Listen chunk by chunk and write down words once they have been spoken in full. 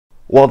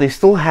while they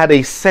still had a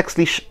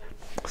sexily.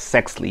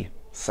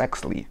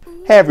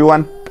 Hey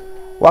everyone,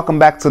 welcome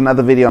back to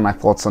another video on my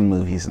thoughts on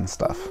movies and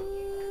stuff.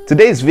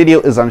 Today's video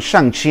is on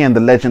Shang-Chi and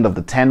the Legend of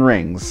the Ten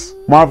Rings,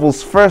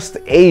 Marvel's first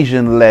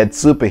Asian-led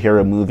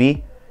superhero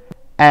movie,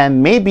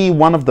 and maybe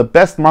one of the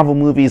best Marvel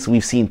movies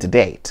we've seen to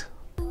date.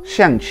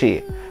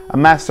 Shang-Chi, a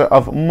master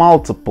of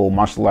multiple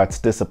martial arts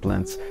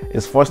disciplines,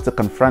 is forced to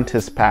confront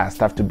his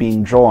past after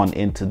being drawn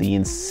into the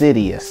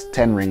insidious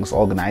Ten Rings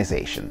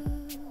organization.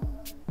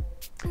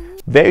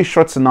 Very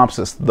short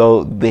synopsis,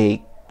 though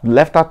they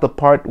left out the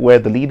part where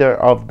the leader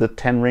of the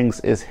Ten Rings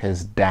is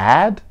his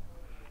dad.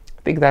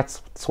 I think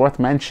that's worth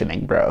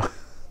mentioning, bro.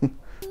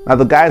 Now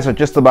the guys are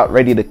just about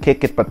ready to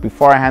kick it, but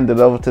before I hand it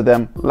over to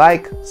them,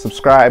 like,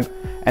 subscribe,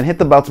 and hit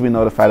the bell to be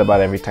notified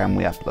about every time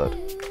we upload.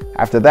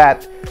 After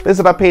that,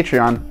 visit our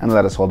Patreon and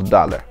let us hold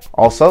 $1.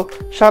 Also,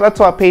 shout out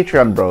to our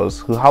Patreon bros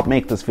who helped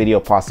make this video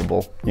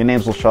possible. Your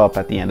names will show up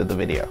at the end of the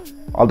video.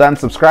 All done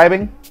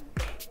subscribing?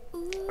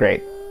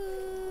 Great.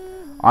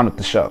 On with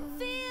the show.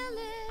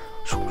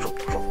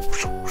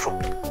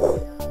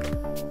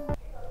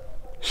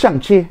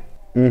 Shang-Chi.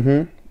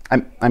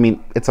 I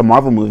mean, it's a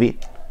Marvel movie.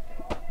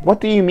 What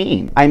do you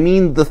mean? I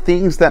mean, the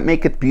things that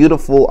make it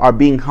beautiful are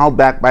being held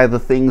back by the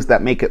things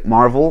that make it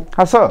Marvel.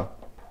 How so?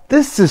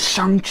 This is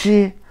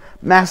Shang-Chi,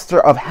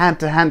 master of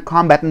hand-to-hand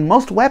combat and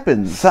most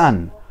weapons.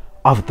 Son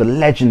of the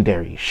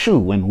legendary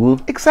Shu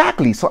Wenwu.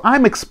 Exactly, so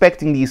I'm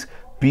expecting these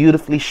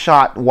beautifully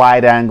shot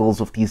wide angles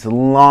with these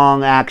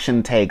long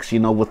action takes, you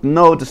know, with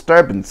no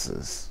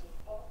disturbances.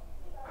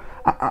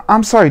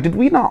 I'm sorry, did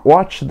we not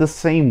watch the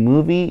same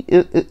movie?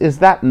 Is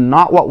that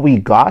not what we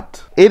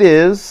got? It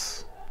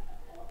is.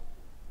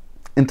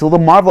 Until the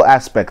Marvel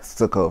aspects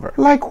took over.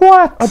 Like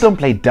what? Oh, don't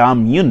play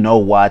dumb, you know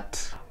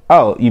what.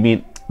 Oh, you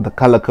mean the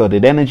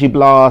color-coded energy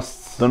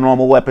blasts, the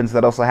normal weapons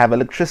that also have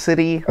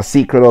electricity, a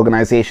secret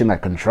organization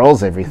that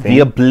controls everything,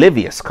 the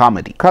oblivious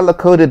comedy,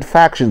 color-coded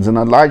factions in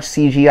a large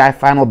CGI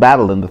final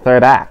battle in the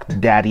third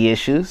act, daddy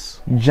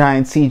issues,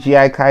 giant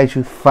CGI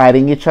kaiju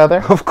fighting each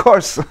other. Of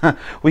course,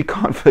 we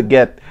can't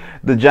forget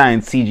the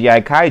giant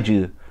CGI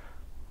kaiju.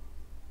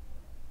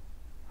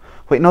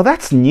 Wait, no,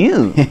 that's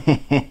new.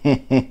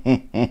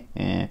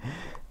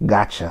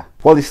 Gotcha.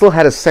 Well, he still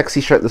had a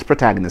sexy shirtless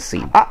protagonist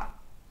scene.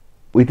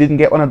 We didn't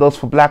get one of those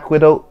for Black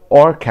Widow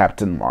or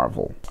Captain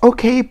Marvel.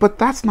 Okay, but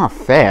that's not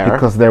fair.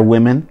 Because they're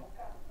women.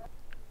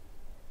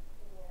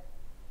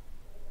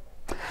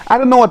 I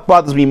don't know what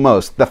bothers me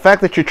most. The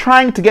fact that you're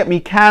trying to get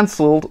me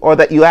cancelled or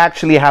that you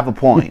actually have a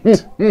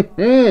point.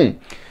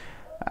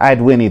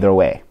 I'd win either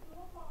way.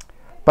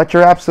 But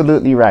you're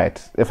absolutely right,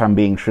 if I'm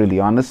being truly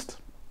honest.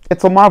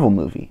 It's a Marvel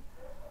movie.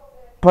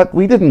 But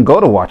we didn't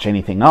go to watch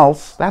anything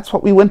else. That's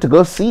what we went to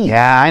go see.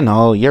 Yeah, I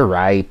know, you're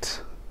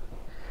right.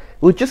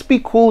 It would just be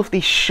cool if they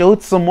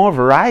showed some more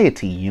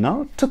variety, you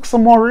know? Took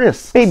some more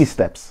risks. Baby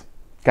steps.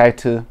 Guide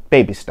to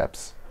baby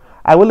steps.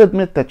 I will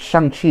admit that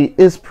Shang-Chi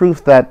is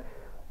proof that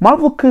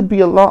Marvel could be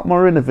a lot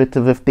more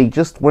innovative if they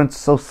just weren't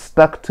so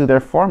stuck to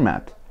their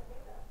format.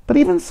 But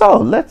even so,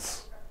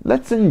 let's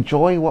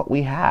enjoy what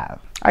we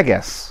have, I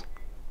guess.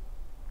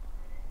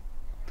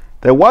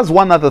 There was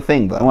one other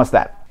thing though. And what's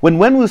that? When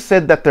Wenwu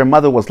said that their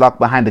mother was locked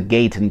behind a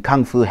gate in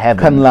Kung Fu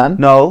Heaven. Kunlun?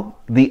 No,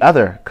 the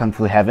other Kung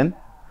Fu Heaven.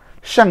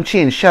 Shang-Chi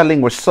and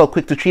Xialing were so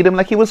quick to treat him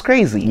like he was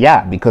crazy.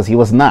 Yeah, because he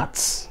was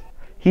nuts.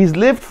 He's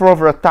lived for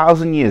over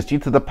 1,000 years due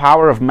to the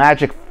power of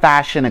magic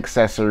fashion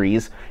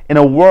accessories in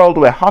a world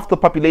where half the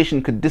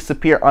population could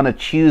disappear on a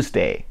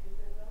Tuesday.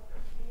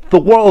 The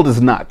world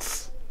is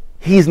nuts.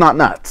 He's not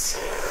nuts.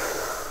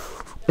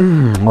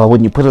 Well,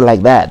 when you put it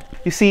like that.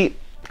 You see,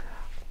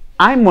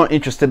 I'm more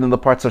interested in the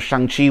parts of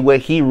Shang-Chi where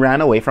he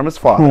ran away from his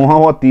father.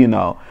 What do you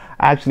know?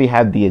 I actually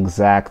had the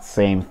exact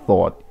same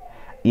thought.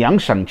 Young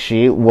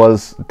Shang-Chi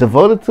was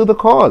devoted to the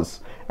cause,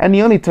 and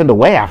he only turned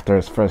away after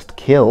his first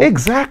kill.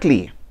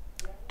 Exactly.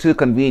 Too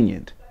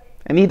convenient.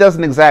 And he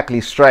doesn't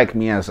exactly strike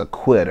me as a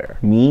quitter.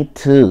 Me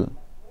too.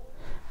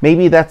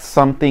 Maybe that's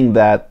something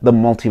that the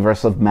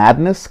multiverse of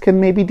madness can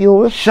maybe deal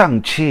with?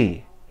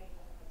 Shang-Chi.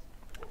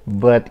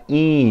 But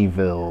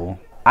evil.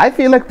 I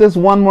feel like there's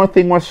one more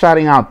thing worth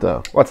shouting out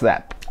though. What's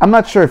that? I'm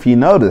not sure if you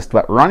noticed,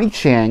 but Ronnie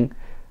Chang,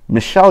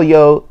 Michelle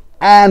Yeoh,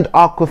 and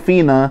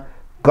Awkwafina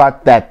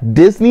got that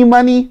Disney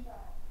money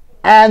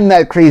and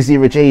that Crazy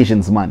Rich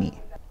Asians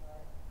money.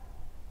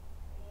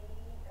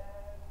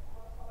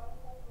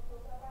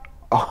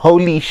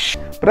 Holy sh!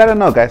 But I don't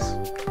know, guys.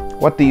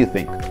 What do you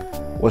think?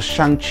 Was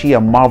Shang-Chi a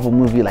Marvel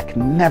movie like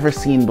never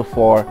seen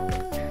before?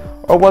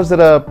 Or was it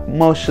a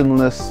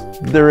motionless,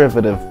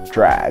 derivative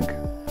drag?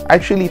 I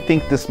truly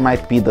think this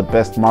might be the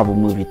best Marvel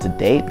movie to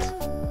date.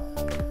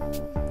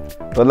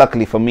 But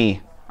luckily for me,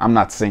 I'm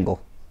not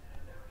single.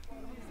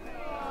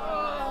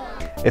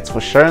 It's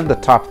for sure in the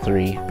top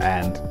 3,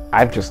 and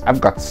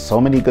I've got so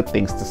many good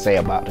things to say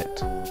about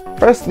it.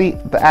 Firstly,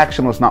 the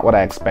action was not what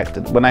I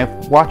expected. When I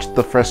watched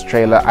the first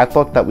trailer, I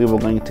thought that we were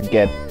going to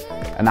get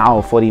an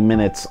hour 40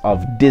 minutes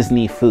of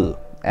Disney foo.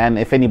 And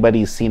if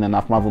anybody's seen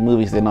enough Marvel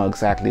movies, they know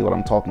exactly what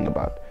I'm talking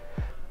about.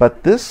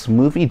 But this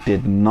movie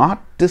did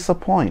not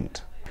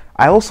disappoint.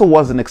 I also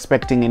wasn't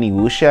expecting any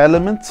wuxia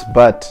elements,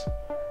 but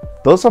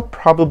those are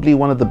probably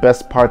one of the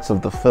best parts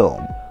of the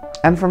film.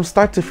 And from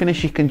start to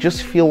finish, you can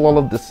just feel all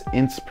of this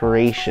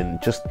inspiration.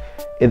 Just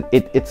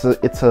it's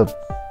a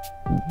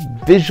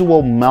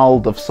visual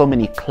meld of so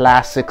many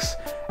classics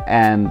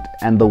and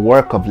the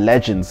work of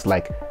legends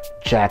like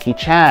Jackie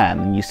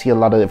Chan, and you see a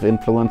lot of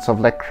influence of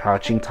like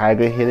Crouching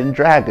Tiger, Hidden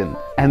Dragon.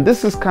 And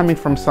this is coming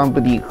from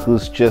somebody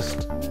who's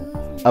just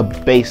a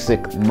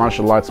basic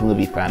martial arts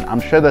movie fan. I'm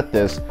sure that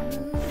there's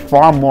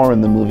far more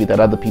in the movie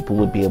that other people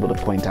would be able to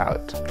point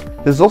out.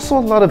 There's also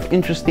a lot of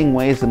interesting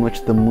ways in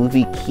which the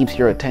movie keeps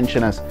your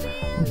attention as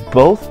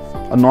both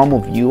a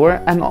normal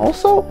viewer and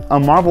also a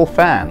Marvel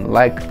fan.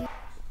 Like,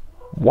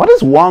 what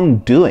is Wong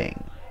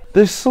doing?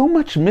 There's so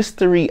much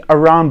mystery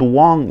around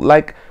Wong.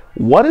 Like,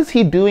 what is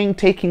he doing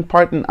taking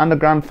part in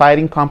underground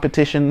fighting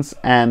competitions,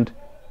 and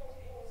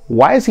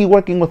why is he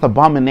working with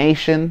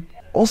Abomination?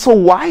 Also,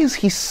 why is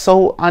he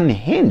so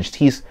unhinged?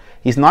 He's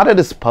not at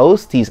his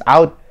post. He's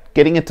out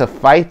getting into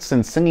fights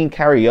and singing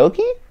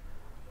karaoke?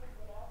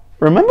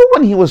 Remember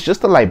when he was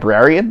just a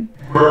librarian?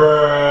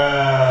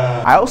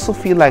 I also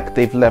feel like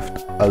they've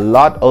left a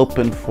lot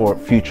open for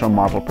future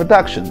Marvel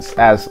productions,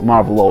 as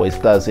Marvel always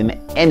does in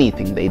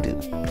anything they do.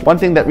 One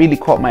thing that really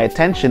caught my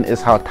attention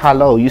is how Ta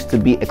Lo used to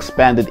be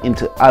expanded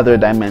into other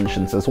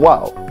dimensions as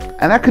well.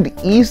 And that could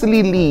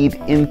easily lead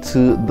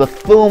into the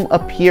film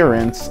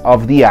appearance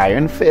of the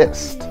Iron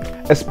Fist.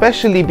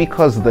 Especially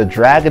because the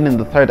dragon in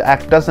the third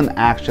act doesn't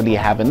actually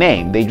have a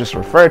name. They just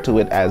refer to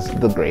it as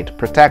the Great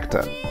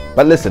Protector.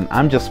 But listen,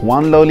 I'm just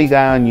one lowly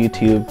guy on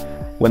YouTube.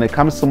 When it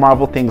comes to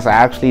Marvel things, I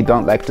actually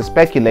don't like to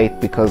speculate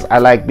because I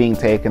like being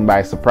taken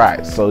by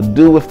surprise. So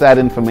do with that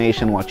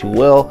information what you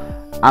will.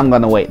 I'm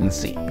gonna wait and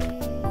see.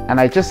 And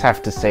I just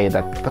have to say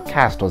that the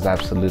cast was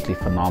absolutely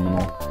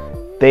phenomenal.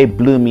 They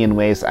blew me in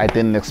ways I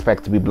didn't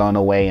expect to be blown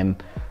away. And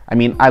I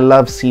mean, I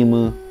love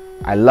Simu,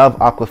 I love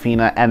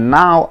Awkwafina, and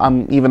now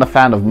I'm even a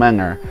fan of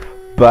Meng'er.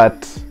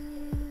 But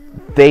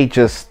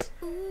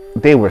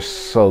they were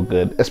so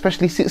good.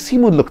 Especially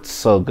Simu looked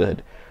so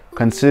good.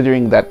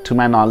 Considering that, to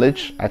my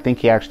knowledge, I think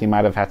he actually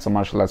might have had some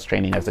martial arts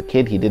training as a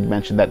kid. He did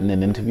mention that in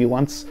an interview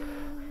once.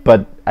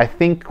 But I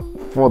think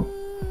for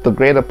the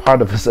greater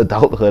part of his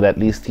adulthood, at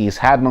least, he's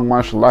had no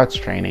martial arts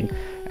training.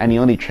 And he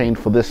only trained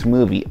for this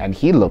movie. And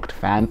he looked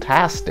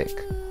fantastic.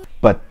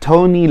 But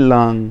Tony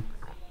Leung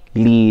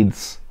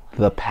leads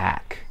the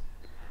pack.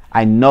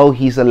 I know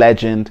he's a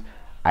legend.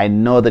 I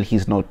know that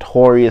he's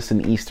notorious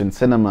in Eastern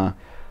cinema.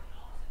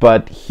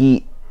 But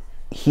he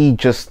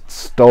just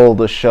stole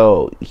the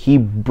show. He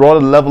brought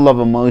a level of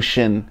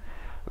emotion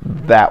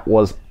that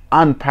was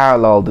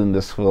unparalleled in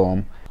this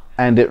film,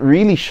 and it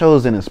really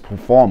shows in his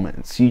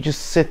performance. You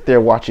just sit there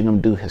watching him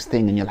do his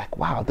thing and you're like,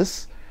 wow,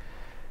 this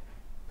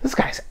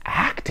guy's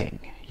acting,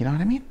 you know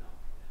what I mean?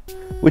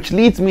 Which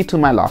leads me to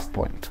my last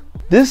point.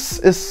 This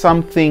is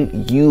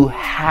something you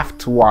have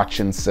to watch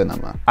in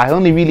cinema. I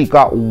only really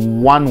got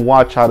one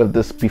watch out of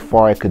this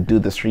before I could do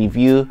this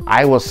review.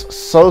 I was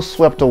so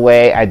swept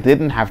away. I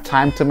didn't have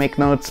time to make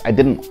notes. I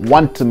didn't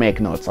want to make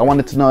notes. I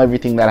wanted to know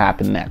everything that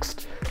happened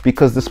next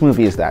because this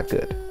movie is that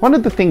good. One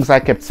of the things I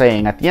kept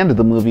saying at the end of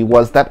the movie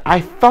was that I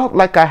felt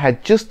like I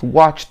had just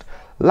watched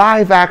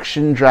live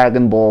action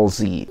Dragon Ball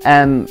Z.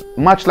 And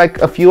much like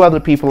a few other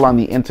people on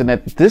the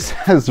internet, this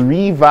has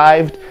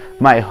revived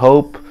my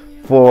hope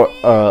for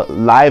a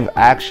live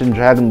action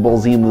Dragon Ball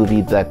Z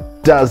movie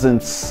that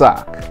doesn't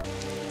suck.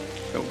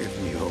 Don't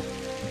give me hope.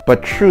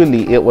 But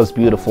truly it was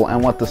beautiful,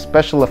 and what the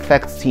special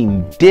effects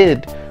team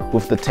did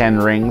with the 10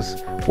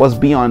 rings was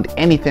beyond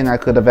anything I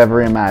could have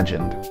ever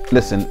imagined.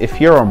 Listen, if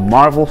you're a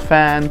Marvel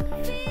fan,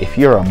 if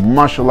you're a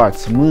martial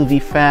arts movie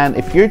fan,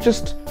 if you're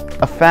just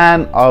a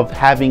fan of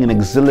having an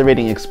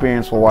exhilarating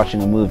experience while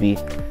watching a movie,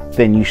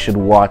 then you should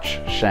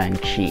watch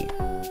Shang-Chi.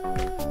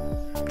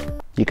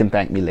 You can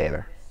thank me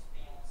later.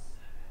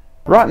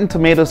 Rotten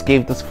Tomatoes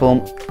gave this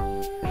film...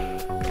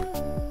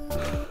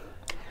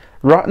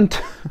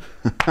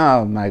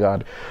 oh my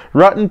god.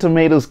 Rotten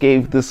Tomatoes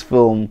gave this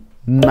film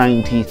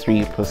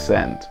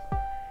 93%.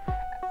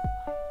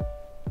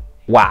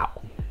 Wow.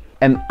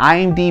 And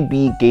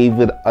IMDb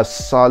gave it a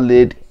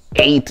solid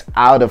 8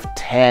 out of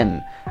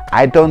 10.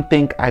 I don't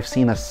think I've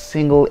seen a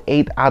single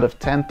 8 out of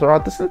 10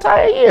 throughout this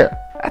entire year.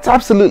 That's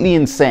absolutely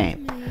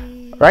insane.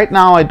 Right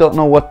now, I don't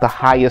know what the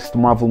highest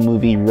Marvel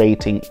movie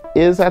rating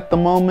is at the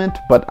moment,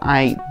 but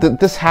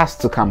this has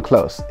to come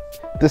close.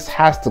 This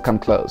has to come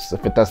close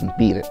if it doesn't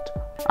beat it.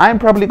 I'm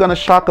probably gonna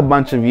shock a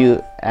bunch of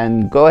you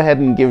and go ahead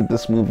and give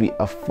this movie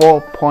a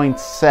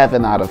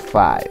 4.7 out of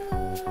 5.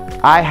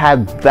 I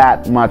had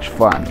that much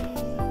fun.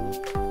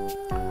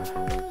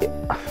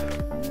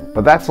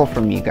 But that's all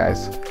from me,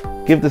 guys.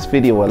 Give this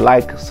video a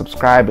like,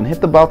 subscribe, and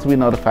hit the bell to be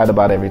notified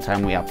about every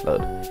time we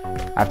upload.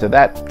 After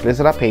that,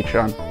 visit our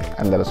Patreon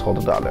and let us hold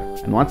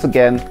 $1. And once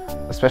again,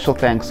 a special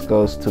thanks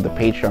goes to the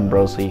Patreon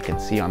bros who you can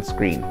see on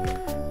screen.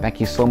 Thank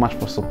you so much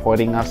for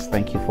supporting us.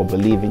 Thank you for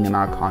believing in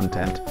our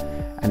content.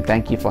 And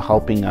thank you for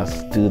helping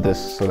us do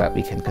this so that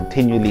we can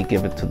continually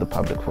give it to the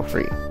public for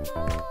free.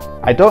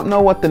 I don't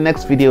know what the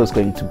next video is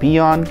going to be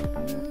on.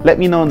 Let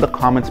me know in the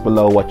comments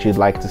below what you'd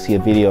like to see a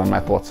video on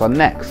my thoughts on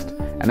next.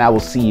 And I will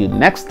see you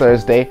next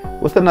Thursday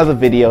with another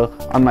video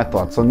on my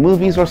thoughts on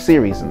movies or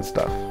series and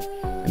stuff.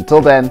 Until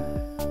then,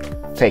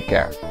 take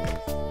care.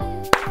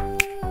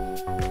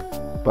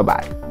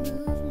 Bye-bye.